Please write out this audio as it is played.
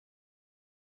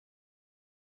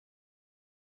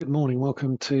Good morning.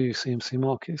 Welcome to CMC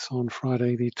Markets on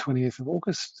Friday, the 20th of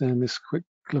August, and this quick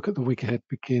look at the week ahead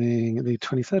beginning the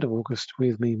 23rd of August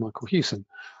with me, Michael Hewson.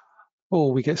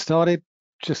 Before we get started,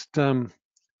 just do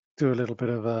a little bit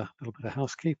of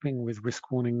housekeeping with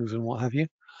risk warnings and what have you,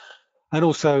 and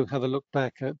also have a look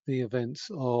back at the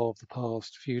events of the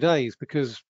past few days,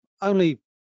 because only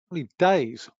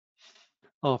days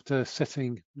after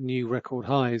setting new record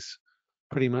highs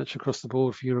pretty much across the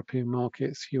board for European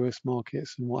markets, US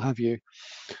markets, and what have you,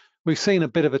 we've seen a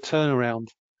bit of a turnaround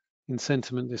in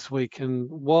sentiment this week. And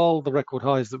while the record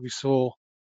highs that we saw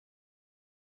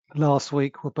last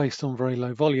week were based on very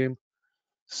low volume,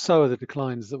 so are the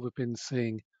declines that we've been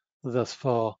seeing thus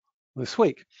far this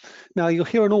week. Now, you'll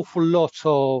hear an awful lot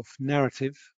of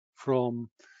narrative from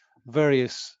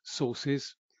various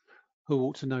sources who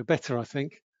ought to know better, I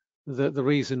think, that the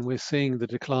reason we're seeing the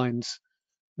declines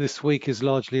this week is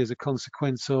largely as a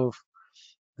consequence of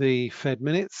the Fed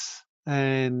minutes,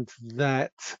 and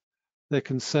that they're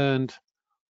concerned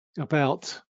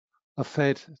about a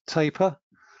Fed taper.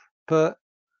 But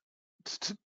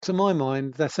to my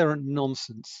mind, that's errant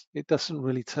nonsense. It doesn't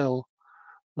really tell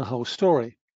the whole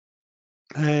story.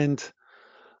 And,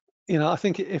 I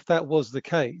think if that was the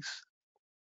case,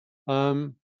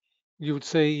 you would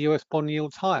see US bond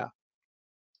yields higher.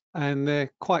 And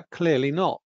they're quite clearly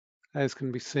not, as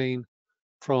can be seen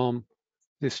from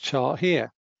this chart here.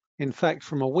 In fact,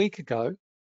 from a week ago,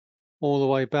 all the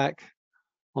way back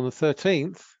on the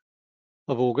 13th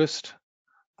of August,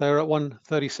 they were at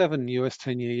 137 US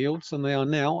 10-year yields, and they are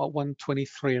now at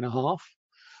 123.5,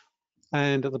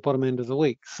 and at the bottom end of the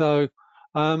week. So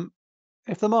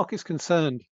if the market's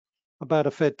concerned about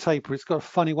a Fed taper, it's got a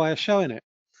funny way of showing it.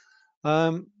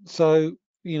 So,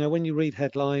 when you read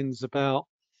headlines about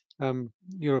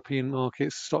European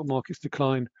markets, stock markets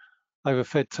decline over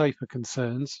Fed taper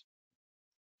concerns,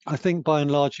 I think by and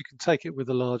large you can take it with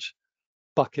a large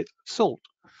bucket of salt.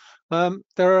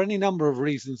 There are any number of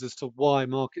reasons as to why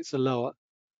markets are lower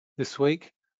this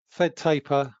week. Fed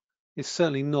taper is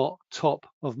certainly not top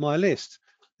of my list.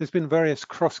 There's been various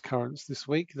cross currents this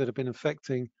week that have been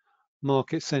affecting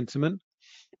market sentiment.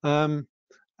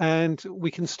 And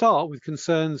we can start with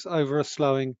concerns over a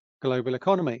slowing global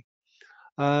economy.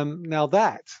 Now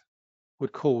that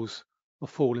would cause a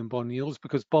fall in bond yields,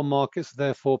 because bond markets are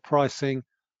therefore pricing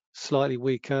slightly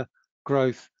weaker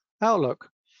growth outlook.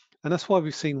 And that's why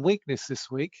we've seen weakness this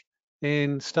week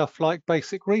in stuff like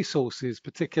basic resources,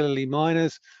 particularly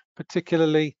miners,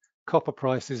 particularly copper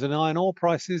prices, and iron ore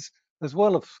prices as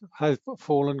well have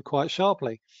fallen quite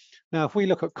sharply. Now, if we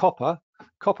look at copper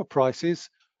prices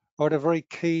are at a very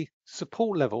key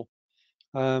support level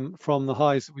from the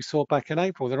highs that we saw back in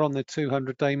April. They're on the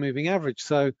 200-day moving average.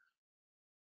 So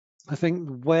I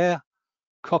think where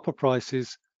copper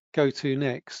prices go to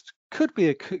next could be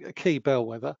a key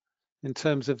bellwether in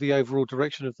terms of the overall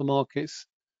direction of the markets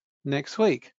next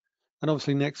week. And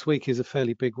obviously next week is a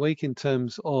fairly big week in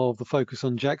terms of the focus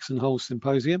on Jackson Hole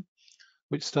Symposium,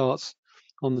 which starts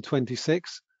on the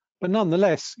 26th. But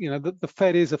nonetheless, the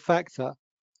Fed is a factor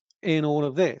in all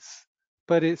of this,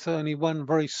 but it's only one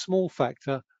very small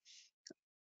factor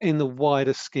in the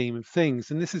wider scheme of things.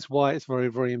 And this is why it's very,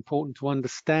 very important to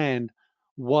understand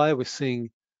why we're seeing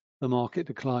the market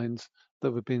declines that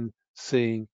we've been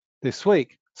seeing this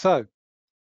week. So,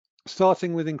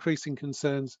 starting with increasing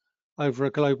concerns over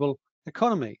a global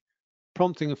economy,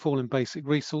 prompting a fall in basic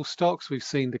resource stocks. We've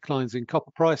seen declines in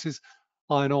copper prices.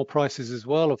 Iron ore prices as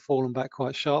well have fallen back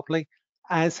quite sharply,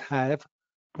 as have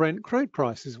Brent crude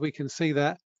prices. We can see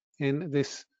that in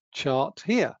this chart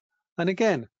here. And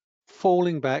again,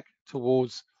 falling back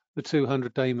towards the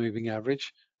 200-day moving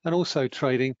average, and also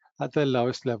trading at their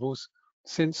lowest levels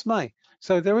since May.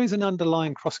 So there is an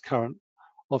underlying cross current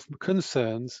of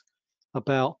concerns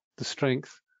about the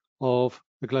strength of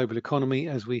the global economy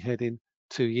as we head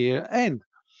into year end.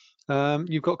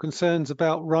 You've got concerns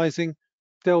about rising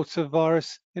Delta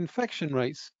virus infection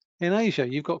rates in Asia.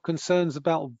 You've got concerns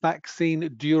about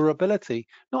vaccine durability,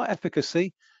 not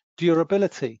efficacy,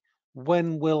 durability.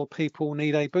 When will people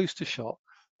need a booster shot?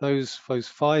 Those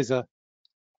Pfizer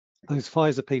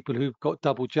people who've got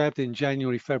double jabbed in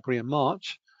January, February, and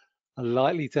March are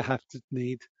likely to have to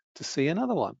need to see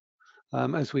another one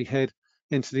as we head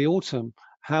into the autumn.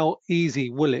 How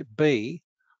easy will it be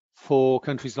for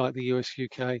countries like the US,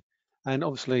 UK, and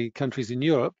obviously countries in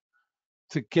Europe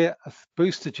to get a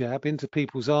booster jab into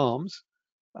people's arms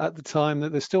at the time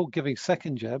that they're still giving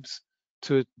second jabs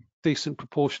to a decent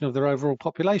proportion of their overall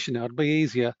population? Now, it'd be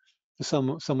easier for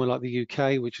somewhere like the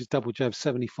UK, which is double jabbed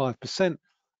 75%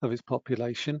 of its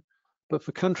population. But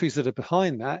for countries that are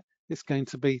behind that, it's going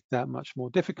to be that much more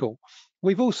difficult.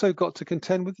 We've also got to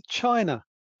contend with the China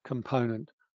component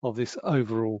of this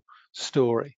overall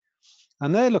story.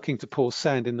 And they're looking to pour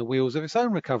sand in the wheels of its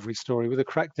own recovery story with a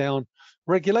crackdown,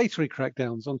 regulatory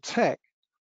crackdowns on tech,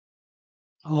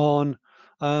 on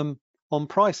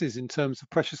prices in terms of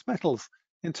precious metals,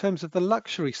 in terms of the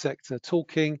luxury sector,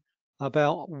 talking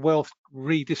about wealth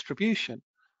redistribution,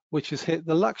 which has hit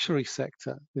the luxury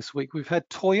sector this week. We've had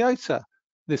Toyota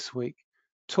this week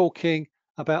talking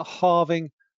about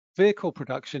halving vehicle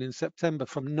production in September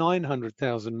from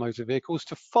 900,000 motor vehicles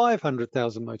to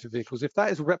 500,000 motor vehicles. If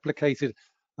that is replicated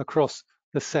across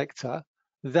the sector,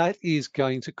 that is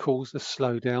going to cause a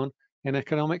slowdown in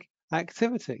economic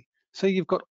activity. So you've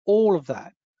got all of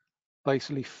that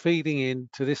basically feeding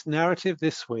into this narrative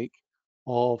this week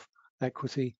of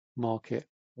equity market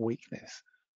weakness.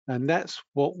 And that's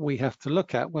what we have to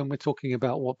look at when we're talking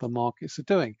about what the markets are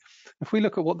doing. If we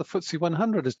look at what the FTSE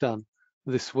 100 has done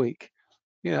this week,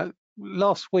 you know,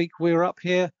 last week we were up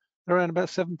here around about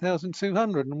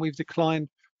 7,200 and we've declined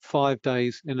 5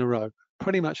 days in a row,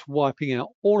 pretty much wiping out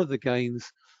all of the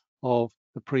gains of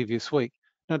the previous week.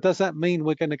 Now, does that mean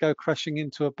we're going to go crashing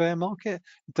into a bear market?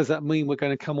 Does that mean we're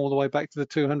going to come all the way back to the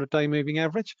 200-day moving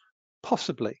average?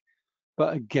 Possibly.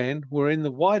 But again, we're in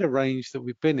the wider range that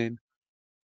we've been in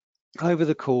over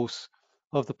the course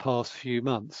of the past few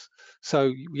months.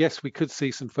 So yes, we could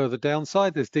see some further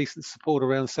downside. There's decent support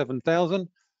around 7,000.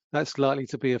 That's likely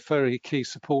to be a very key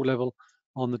support level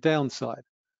on the downside.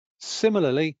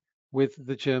 Similarly, with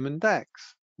the German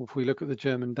DAX. If we look at the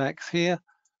German DAX here,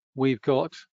 we've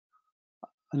got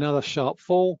another sharp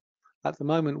fall. At the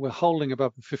moment, we're holding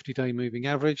above the 50-day moving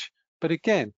average. But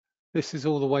again, this is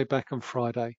all the way back on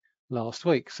Friday last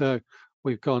week. So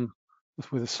we've gone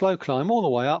with a slow climb all the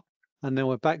way up, and then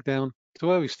we're back down to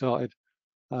where we started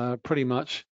pretty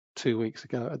much 2 weeks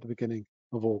ago at the beginning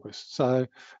of August. So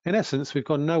in essence, we've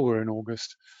gone nowhere in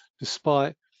August,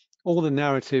 despite all the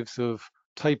narratives of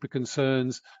taper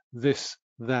concerns, this,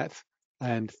 that,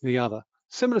 and the other.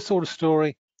 Similar sort of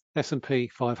story, S&P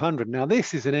 500. Now,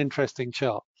 this is an interesting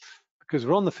chart because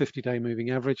we're on the 50-day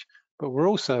moving average, but we're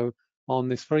also on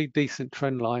this very decent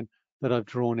trend line that I've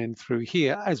drawn in through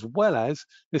here, as well as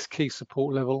this key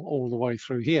support level all the way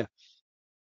through here.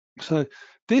 So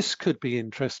this could be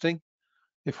interesting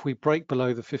if we break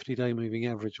below the 50-day moving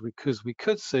average, because we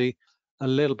could see a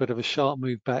little bit of a sharp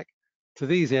move back to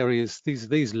these areas,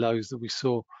 these lows that we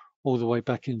saw all the way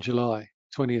back in July,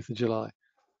 20th of July.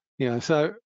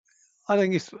 So I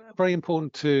think it's very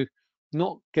important to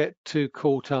not get too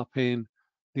caught up in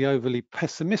the overly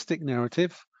pessimistic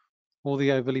narrative or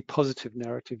the overly positive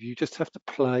narrative. You just have to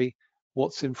play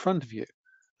what's in front of you,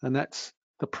 and that's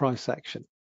the price action.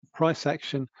 Price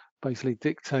action basically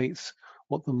dictates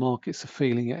what the markets are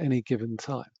feeling at any given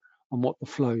time and what the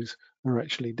flows are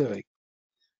actually doing.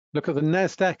 Look at the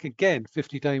NASDAQ again,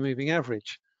 50-day moving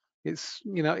average. It's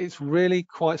really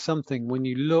quite something when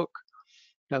you look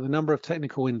at the number of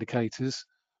technical indicators,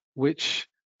 which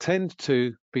tend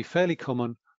to be fairly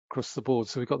common across the board.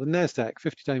 So we've got the NASDAQ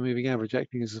 50-day moving average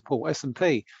acting as support,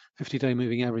 S&P 50-day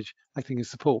moving average acting as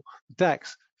support,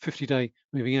 DAX 50-day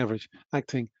moving average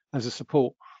acting as a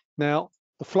support. Now,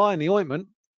 the fly in the ointment,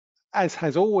 as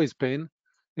has always been,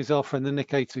 is our friend the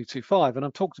Nikkei 225, and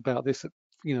I've talked about this at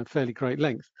fairly great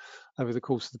length over the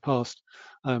course of the past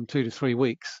 2 to 3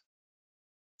 weeks.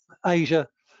 Asia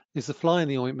is the fly in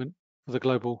the ointment for the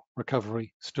global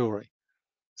recovery story.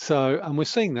 So, and we're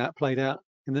seeing that played out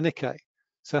in the Nikkei.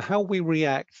 So how we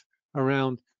react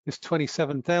around this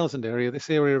 27,000 area, this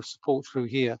area of support through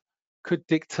here, could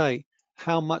dictate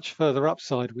how much further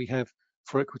upside we have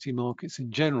for equity markets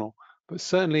in general. But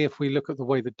certainly if we look at the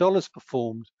way the dollar's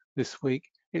performed this week,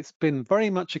 it's been very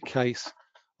much a case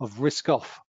of risk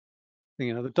off.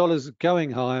 The dollar's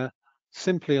going higher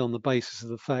simply on the basis of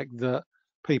the fact that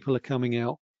people are coming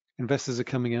out, investors are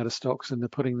coming out of stocks, and they're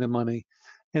putting their money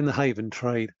in the haven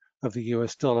trade of the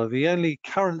US dollar. The only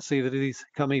currency that has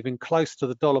come even close to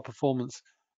the dollar performance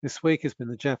this week has been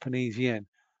the Japanese yen,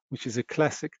 which is a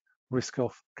classic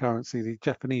risk-off currency. The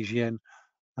Japanese yen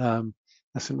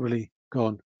hasn't really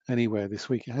gone anywhere this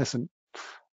week. It hasn't,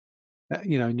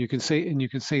 and you can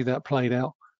see that played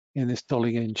out in this dollar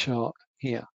yen chart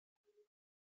here.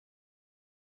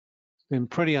 It's been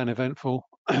pretty uneventful,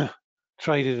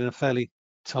 traded in a fairly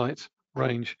tight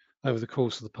range over the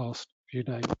course of the past few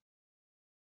days.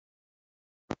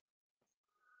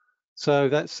 So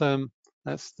that's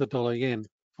the dollar yen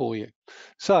for you.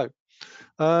 So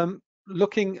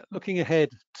looking ahead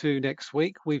to next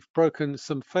week, we've broken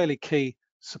some fairly key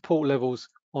support levels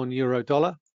on euro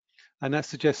dollar, and that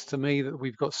suggests to me that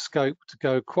we've got scope to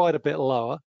go quite a bit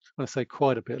lower When I say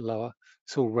quite a bit lower,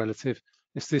 it's all relative.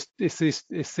 It's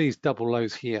these double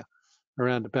lows here,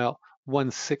 around about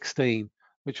 116,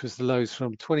 which was the lows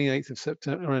from 28th of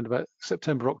September, around about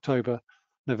September, October,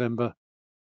 November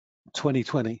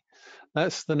 2020.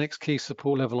 That's the next key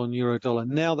support level on euro dollar.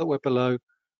 Now that we're below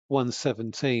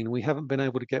 117, we haven't been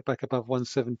able to get back above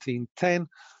 117.10.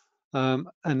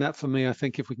 And that for me, I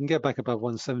think if we can get back above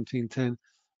 117.10,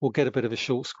 we'll get a bit of a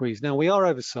short squeeze. Now we are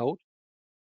oversold,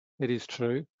 it is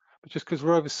true, but just because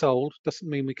we're oversold doesn't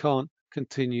mean we can't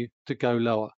continue to go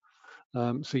lower.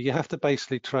 So you have to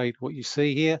basically trade what you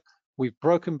see here. We've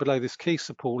broken below this key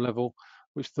support level,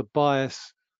 which the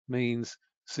bias means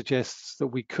suggests that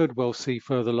we could well see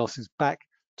further losses back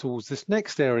towards this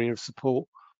next area of support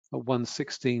at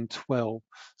 116.12.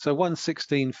 So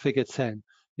 116 figure 10.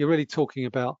 You're really talking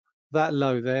about that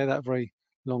low there, that very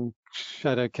long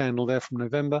shadow candle there from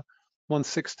November,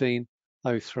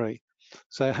 116.03.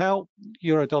 So how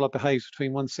euro dollar behaves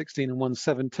between 116 and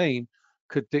 117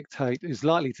 could dictate, is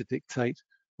likely to dictate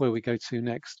where we go to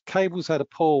next. Cable's had a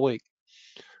poor week,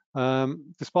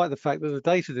 despite the fact that the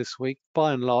data this week,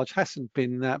 by and large, hasn't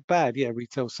been that bad. Yeah,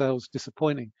 retail sales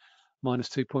disappointing, minus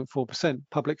 2.4%.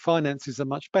 Public finances are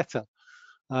much better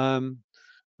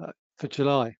for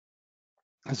July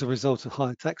as a result of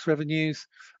higher tax revenues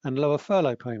and lower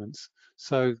furlough payments.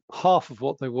 So half of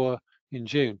what they were in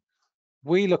June.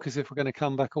 We look as if we're going to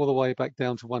come back all the way back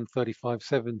down to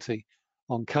 135.70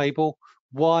 on cable.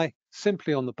 Why?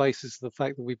 Simply on the basis of the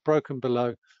fact that we've broken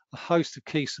below a host of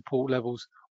key support levels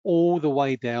all the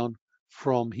way down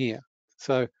from here.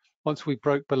 So once we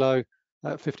broke below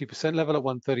 50% level at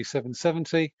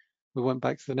 137.70, we went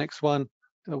back to the next one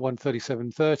at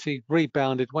 137.30,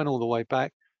 rebounded, went all the way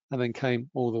back, and then came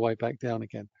all the way back down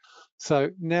again. So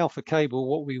now for cable,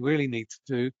 what we really need to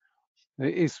do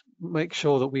is make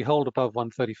sure that we hold above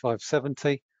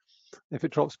 135.70. If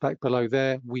it drops back below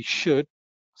there, we should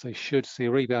see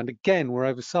a rebound. Again,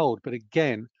 we're oversold, but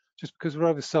again, just because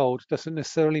we're oversold doesn't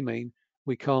necessarily mean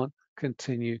we can't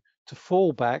continue to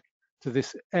fall back to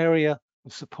this area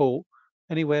of support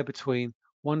anywhere between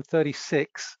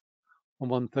 136 and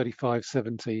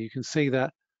 135.70. You can see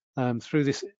that through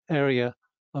this area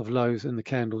of lows in the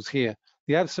candles here.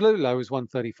 The absolute low is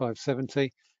 135.70,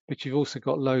 but you've also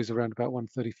got lows around about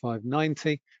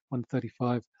 135.90,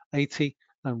 135.80,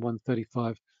 and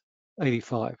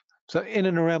 135.85. So in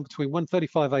and around between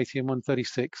 135.80 and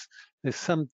 136,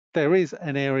 there is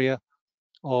an area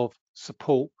of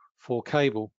support for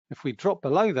cable. If we drop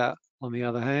below that, on the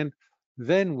other hand,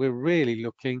 then we're really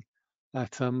looking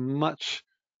at a much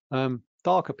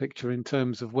darker picture in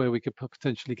terms of where we could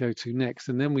potentially go to next.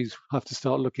 And then we have to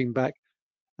start looking back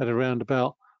at around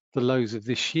about the lows of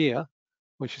this year,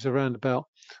 which is around about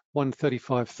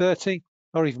 135.30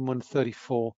 or even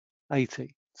 134.80.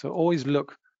 So always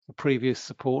look for previous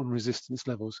support and resistance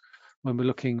levels when we're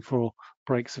looking for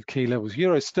breaks of key levels.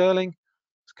 Euro sterling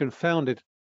has confounded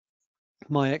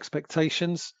my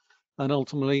expectations, and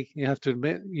ultimately you have to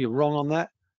admit you're wrong on that.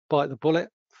 Bite the bullet,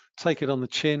 take it on the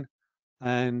chin,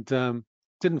 and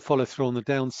didn't follow through on the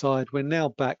downside. We're now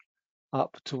back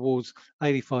up towards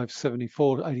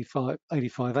 85.74,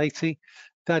 85.80.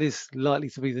 That is likely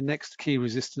to be the next key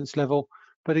resistance level.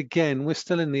 But again, we're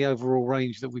still in the overall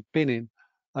range that we've been in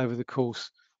over the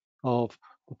course of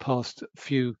the past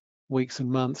few weeks and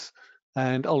months.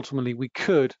 And ultimately, we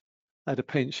could, at a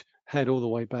pinch, head all the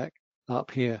way back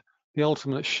up here. The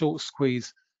ultimate short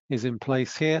squeeze is in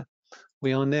place here.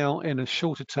 We are now in a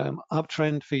shorter term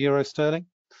uptrend for euro sterling,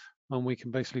 and we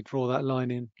can basically draw that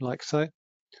line in like so, and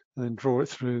then draw it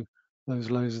through those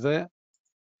lows there.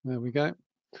 There we go.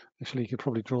 Actually, you could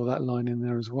probably draw that line in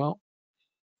there as well.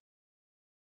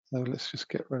 So let's just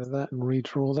get rid of that and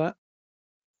redraw that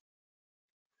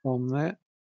from there.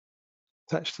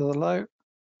 Attached to the low.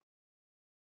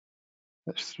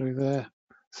 That's through there.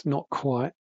 It's not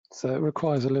quite, so it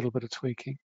requires a little bit of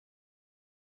tweaking.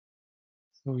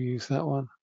 So we'll use that one,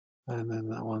 and then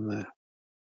that one there.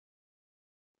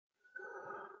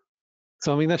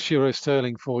 So I mean, that's euro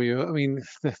sterling for you. I mean,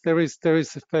 there is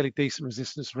a fairly decent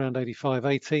resistance around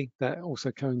 85.80. That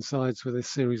also coincides with a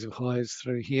series of highs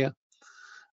through here.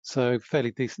 So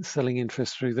fairly decent selling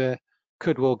interest through there.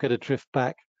 Could well get a drift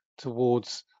back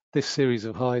towards this series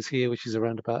of highs here, which is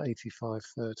around about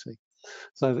 85.30.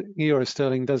 So the euro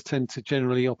sterling does tend to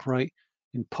generally operate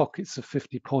in pockets of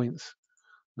 50 points.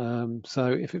 So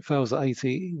if it fails at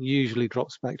 80, it usually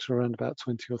drops back to around about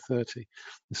 20 or 30.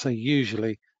 I say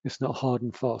usually, it's not a hard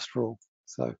and fast rule.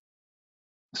 So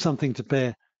something to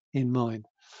bear in mind.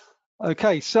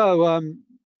 Okay, so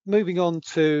moving on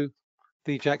to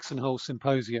the Jackson Hole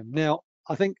Symposium. Now,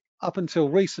 I think up until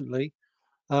recently,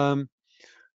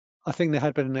 I think there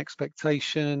had been an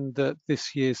expectation that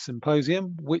this year's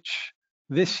symposium, which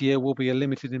this year will be a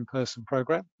limited in-person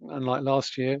program, unlike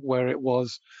last year where it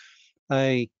was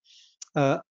a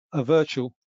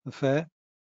virtual affair.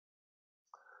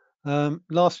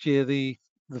 Last year, the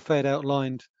Fed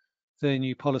outlined their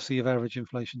new policy of average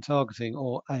inflation targeting,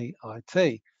 or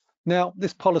AIT. Now,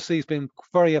 this policy has been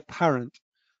very apparent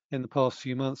in the past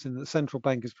few months in that the central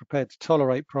bank is prepared to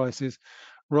tolerate prices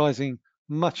rising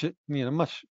much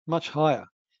higher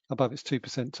above its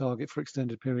 2% target for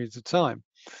extended periods of time.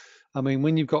 I mean,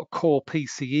 when you've got core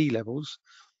PCE levels,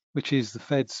 which is the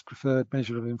Fed's preferred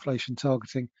measure of inflation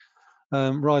targeting,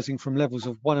 rising from levels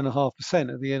of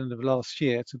 1.5% at the end of last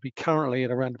year to be currently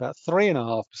at around about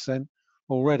 3.5%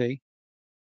 already,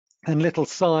 and little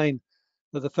sign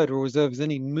that the Federal Reserve is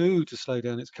any mood to slow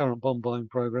down its current bond buying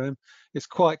program, it's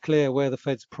quite clear where the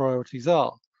Fed's priorities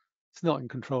are. It's not in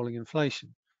controlling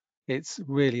inflation. It's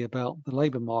really about the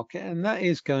labour market, and that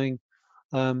is going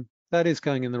in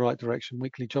the right direction.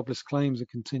 Weekly jobless claims are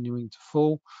continuing to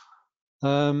fall,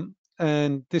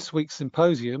 and this week's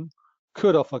symposium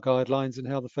could offer guidelines on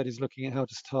how the Fed is looking at how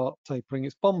to start tapering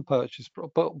its bond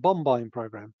buying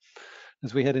program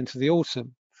as we head into the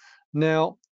autumn.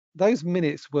 Now, those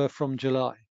minutes were from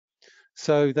July,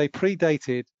 so they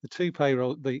predated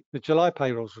the July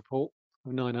payrolls report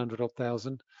of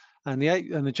 900,000 and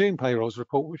the June payrolls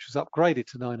report, which was upgraded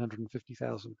to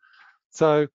 950,000.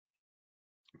 So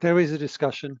there is a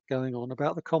discussion going on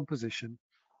about the composition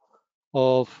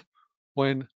of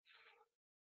when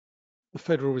the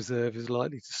Federal Reserve is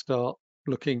likely to start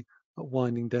looking at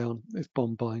winding down its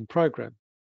bond buying program.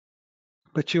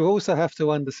 But you also have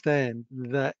to understand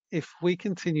that if we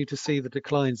continue to see the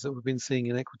declines that we've been seeing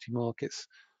in equity markets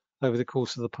over the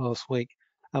course of the past week,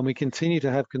 and we continue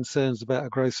to have concerns about a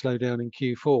growth slowdown in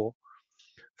Q4,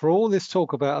 for all this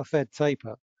talk about a Fed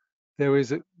taper, there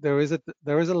is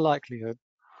a likelihood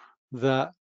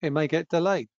that it may get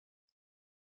delayed.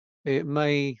 It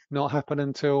may not happen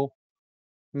until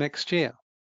next year.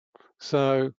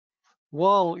 So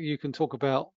while you can talk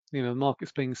about the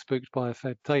markets being spooked by a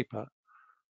Fed taper,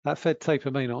 that Fed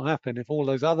taper may not happen if all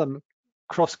those other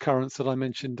cross currents that I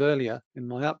mentioned earlier in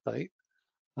my update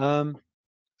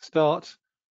start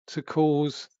to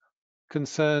cause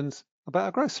concerns about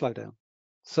a growth slowdown.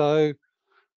 So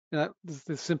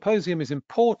the symposium is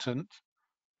important,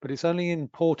 but it's only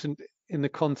important in the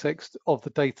context of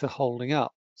the data holding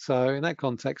up. So in that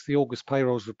context, the August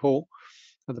payrolls report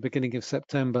at the beginning of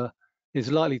September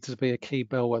is likely to be a key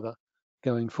bellwether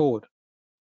going forward.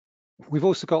 We've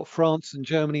also got France and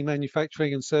Germany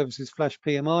manufacturing and services flash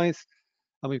PMIs,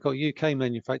 and we've got UK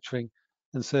manufacturing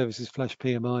and services flash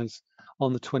PMIs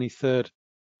on the 23rd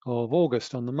of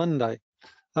August, on the Monday.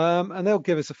 And they'll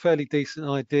give us a fairly decent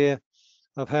idea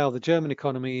of how the German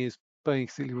economy is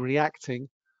basically reacting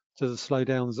to the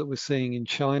slowdowns that we're seeing in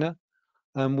China.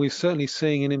 We're certainly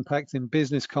seeing an impact in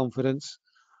business confidence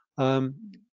in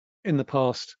the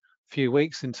past few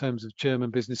weeks in terms of German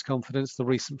business confidence, the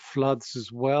recent floods as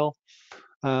well,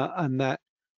 and that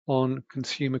on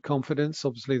consumer confidence.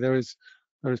 Obviously, there is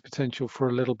potential for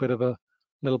a little bit of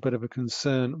a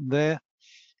concern there.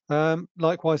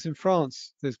 Likewise, in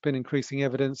France, there's been increasing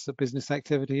evidence that business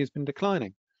activity has been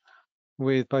declining,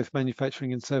 with both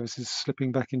manufacturing and services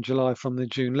slipping back in July from the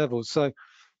June levels. So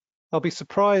I'll be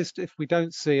surprised if we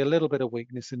don't see a little bit of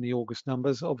weakness in the August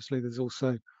numbers. Obviously, there's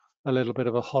also a little bit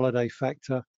of a holiday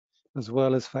factor, as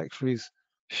well as factories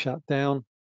shut down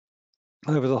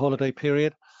over the holiday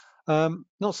period.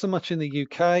 Not so much in the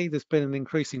UK. There's been an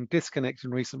increasing disconnect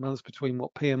in recent months between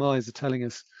what PMIs are telling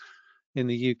us in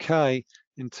the UK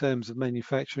in terms of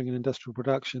manufacturing and industrial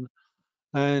production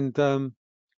and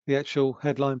the actual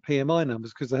headline PMI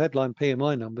numbers, because the headline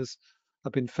PMI numbers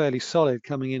have been fairly solid,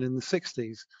 coming in the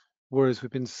 60s, whereas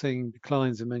we've been seeing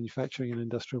declines in manufacturing and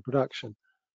industrial production.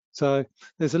 So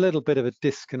there's a little bit of a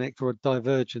disconnect or a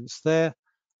divergence there.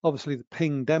 Obviously, the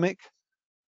pingdemic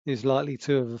is likely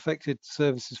to have affected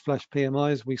services flash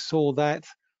PMIs. We saw that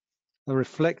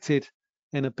reflected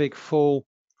in a big fall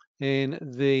in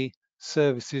the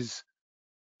services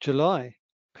July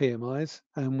PMIs,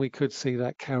 and we could see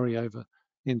that carry over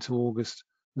into August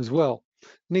as well.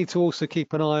 Need to also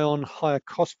keep an eye on higher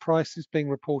cost prices being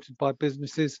reported by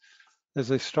businesses as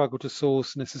they struggle to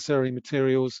source necessary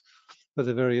materials for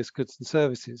the various goods and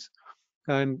services.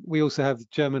 And we also have the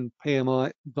German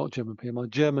IFO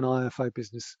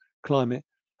business climate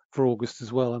for August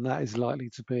as well, and that is likely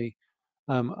to be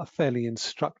a fairly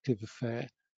instructive affair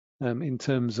in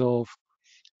terms of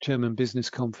German business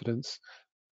confidence,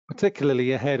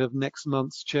 particularly ahead of next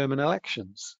month's German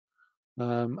elections.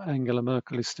 Angela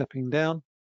Merkel is stepping down,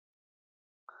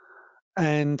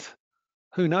 And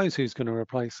who knows who's going to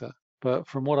replace her? But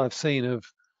from what I've seen of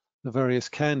the various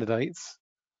candidates,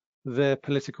 they're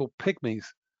political pygmies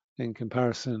in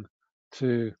comparison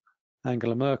to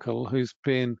Angela Merkel, who's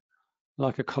been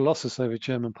like a colossus over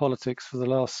German politics for the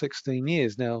last 16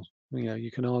 years now.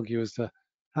 You can argue as to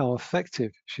how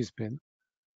effective she's been.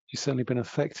 She's certainly been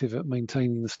effective at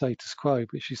maintaining the status quo,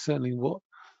 but she's certainly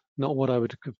not what I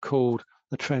would have called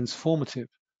a transformative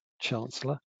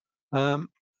chancellor.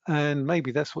 And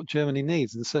maybe that's what Germany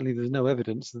needs, and certainly there's no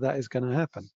evidence that that is going to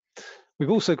happen.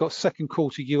 We've also got second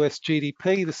quarter US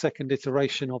GDP, the second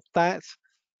iteration of that.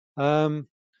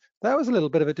 That was a little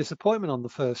bit of a disappointment on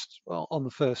the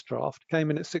first draft.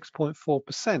 Came in at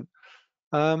 6.4%,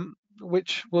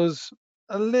 which was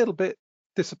a little bit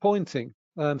disappointing.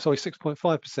 Sorry,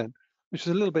 6.5%, which is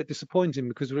a little bit disappointing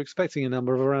because we're expecting a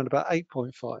number of around about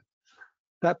 8.5.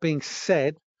 That being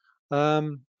said,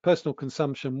 personal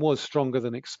consumption was stronger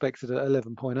than expected at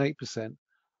 11.8%.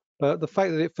 But the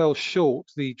fact that it fell short,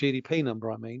 the GDP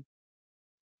number, I mean,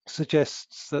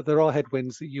 suggests that there are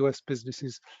headwinds that US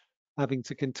businesses having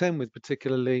to contend with,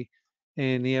 particularly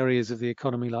in the areas of the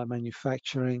economy like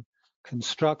manufacturing,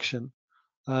 construction,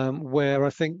 where I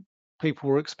think people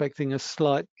were expecting a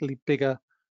slightly bigger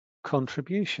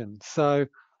contribution. So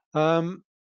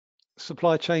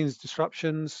supply chains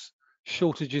disruptions,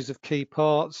 shortages of key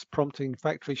parts, prompting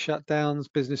factory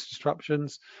shutdowns, business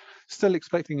disruptions, still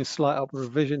expecting a slight upward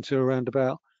revision to around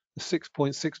about a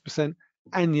 6.6%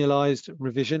 annualized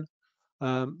revision.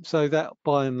 So that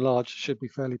by and large should be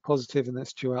fairly positive, and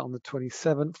that's due out on the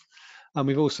 27th. And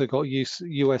we've also got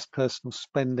US personal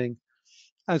spending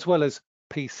as well as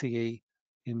PCE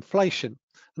inflation.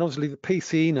 And obviously the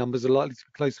PCE numbers are likely to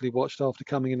be closely watched after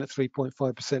coming in at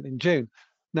 3.5% in June.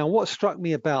 Now, what struck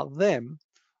me about them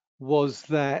was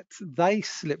that they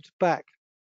slipped back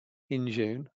in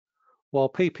June while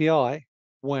PPI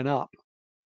went up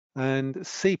and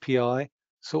CPI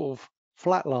sort of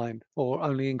flatlined or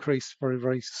only increased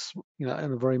very, in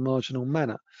a very marginal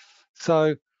manner.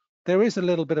 So there is a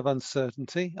little bit of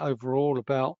uncertainty overall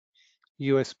about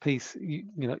US PCE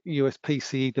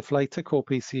deflator, core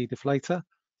PCE deflator,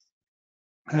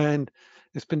 and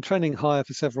it's been trending higher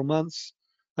for several months.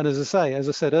 And as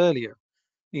I said earlier,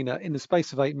 in the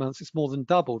space of 8 months, it's more than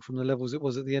doubled from the levels it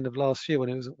was at the end of last year when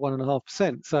it was at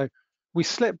 1.5%. So we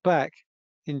slipped back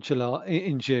in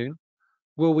June.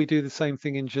 Will we do the same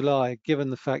thing in July, given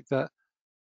the fact that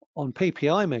on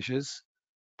PPI measures,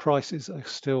 prices are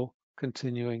still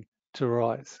continuing to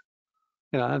rise?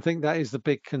 I think that is the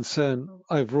big concern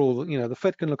overall. The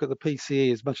Fed can look at the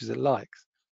PCE as much as it likes,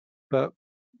 but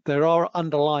there are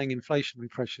underlying inflationary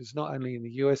pressures, not only in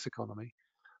the US economy,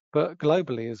 but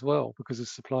globally as well, because of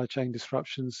supply chain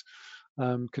disruptions,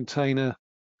 container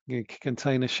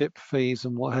ship fees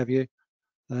and what have you,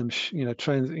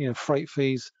 freight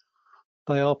fees.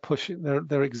 They are pushing,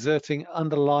 they're exerting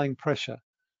underlying pressure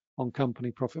on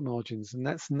company profit margins, and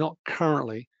that's not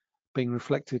currently being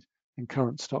reflected in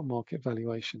current stock market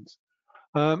valuations.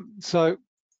 As I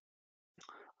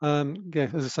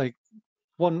say,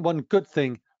 one good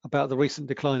thing about the recent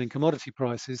decline in commodity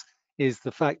prices is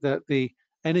the fact that the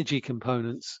energy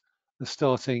components are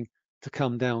starting to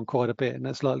come down quite a bit, and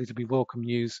that's likely to be welcome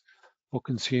news for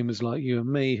consumers like you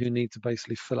and me who need to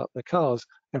basically fill up their cars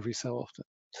every so often.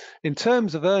 In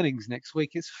terms of earnings next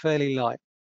week, it's fairly light.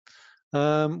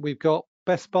 We've got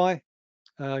Best Buy,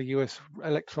 US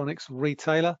electronics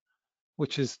retailer,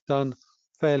 which has done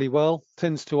fairly well,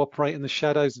 tends to operate in the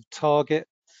shadows of Target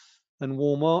and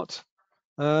Walmart.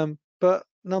 But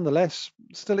nonetheless,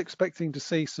 still expecting to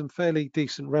see some fairly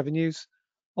decent revenues.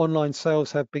 Online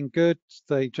sales have been good.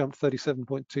 They jumped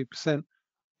 37.2%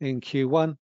 in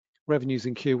Q1. Revenues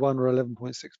in Q1 were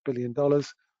 $11.6 billion.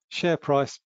 Share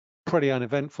price, pretty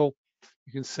uneventful.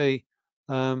 You can see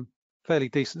fairly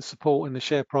decent support in the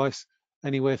share price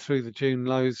anywhere through the June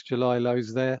lows, July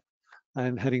lows there,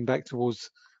 and heading back towards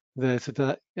there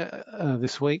today,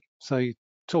 this week. So you're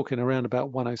talking around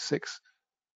about 106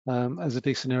 as a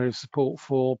decent area of support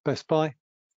for Best Buy.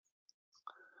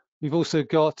 We've also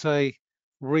got a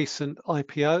recent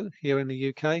IPO here in the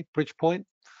UK, Bridgepoint,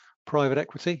 private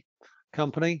equity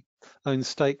company, owns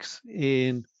stakes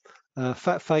in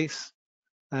Fat Face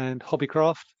and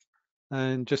Hobbycraft,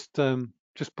 and just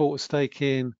bought a stake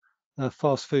in a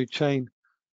fast food chain,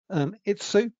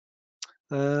 Itsu.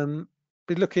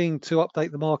 Be looking to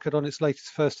update the market on its latest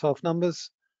first half numbers,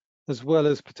 as well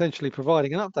as potentially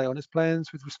providing an update on its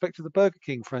plans with respect to the Burger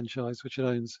King franchise, which it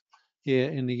owns here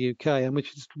in the UK, and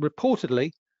which is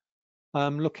reportedly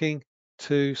looking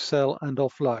to sell and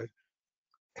offload.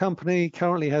 Company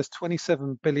currently has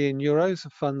 27 billion euros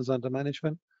of funds under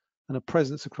management and a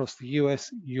presence across the US,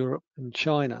 Europe, and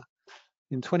China.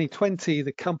 In 2020,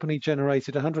 the company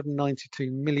generated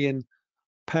 192 million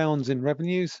pounds in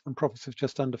revenues and profits of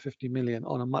just under 50 million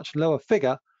on a much lower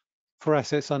figure for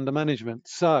assets under management.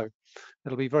 So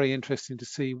it'll be very interesting to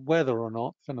see whether or not,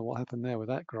 I don't know what happened there with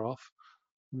that graph.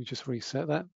 Let me just reset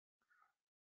that.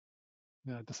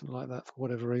 Yeah, it doesn't like that for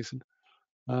whatever reason.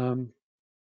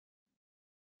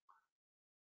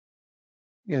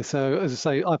 Yeah, so as I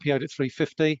say, IPO'd at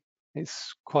 350.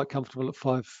 It's quite comfortable at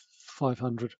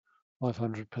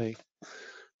 500p.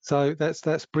 So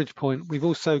that's Bridgepoint. We've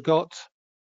also got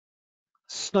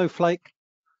Snowflake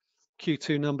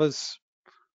Q2 numbers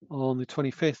on the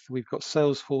 25th. We've got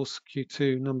Salesforce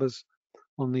Q2 numbers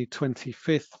on the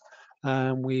 25th,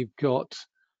 and we've got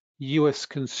US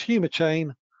consumer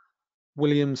chain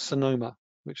Williams-Sonoma,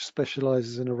 which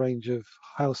specializes in a range of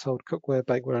household cookware,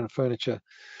 bakeware, and furniture.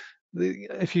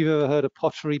 If you've ever heard of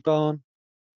Pottery Barn,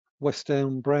 West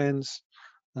Elm Brands,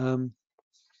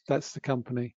 that's the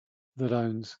company that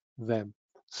owns them.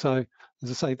 So, as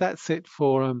I say, that's it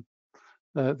for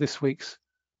this week's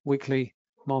weekly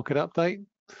market update.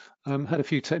 Had a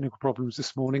few technical problems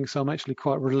this morning, so I'm actually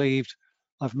quite relieved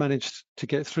I've managed to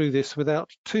get through this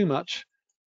without too much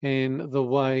in the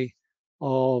way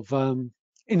of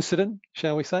incident,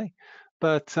 shall we say.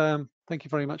 But thank you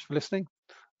very much for listening.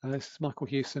 This is Michael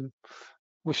Hewson,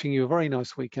 wishing you a very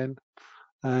nice weekend,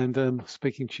 and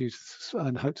speaking to you,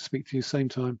 and hope to speak to you same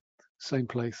time, same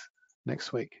place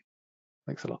next week.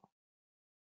 Thanks a lot.